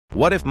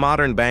What if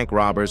modern bank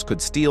robbers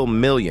could steal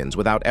millions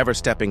without ever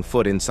stepping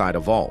foot inside a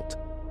vault?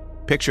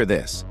 Picture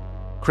this.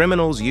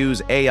 Criminals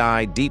use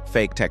AI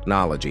deepfake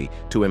technology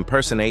to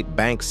impersonate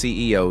bank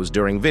CEOs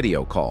during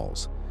video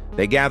calls.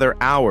 They gather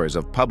hours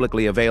of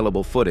publicly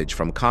available footage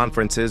from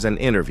conferences and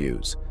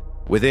interviews.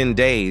 Within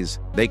days,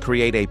 they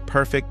create a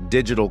perfect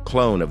digital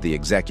clone of the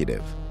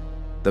executive.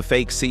 The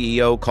fake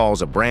CEO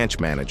calls a branch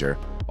manager,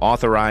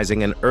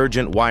 authorizing an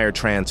urgent wire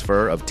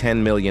transfer of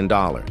 $10 million.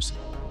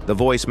 The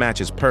voice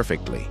matches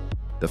perfectly.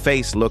 The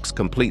face looks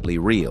completely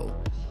real.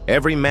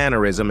 Every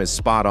mannerism is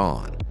spot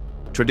on.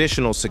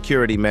 Traditional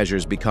security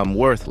measures become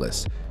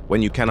worthless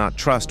when you cannot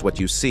trust what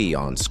you see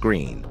on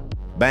screen.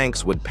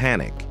 Banks would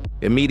panic,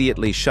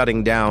 immediately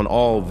shutting down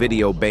all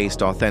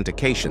video-based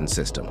authentication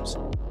systems.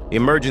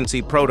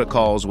 Emergency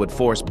protocols would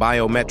force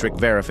biometric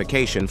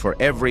verification for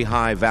every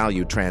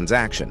high-value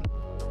transaction.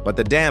 But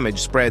the damage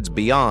spreads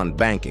beyond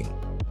banking.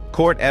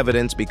 Court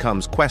evidence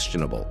becomes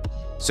questionable.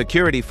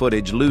 Security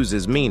footage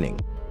loses meaning.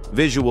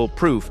 Visual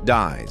proof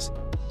dies.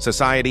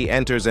 Society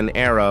enters an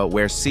era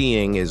where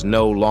seeing is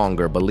no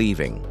longer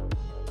believing.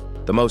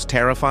 The most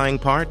terrifying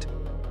part?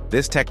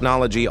 This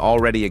technology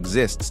already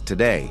exists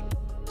today.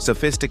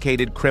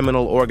 Sophisticated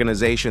criminal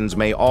organizations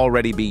may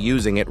already be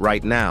using it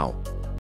right now.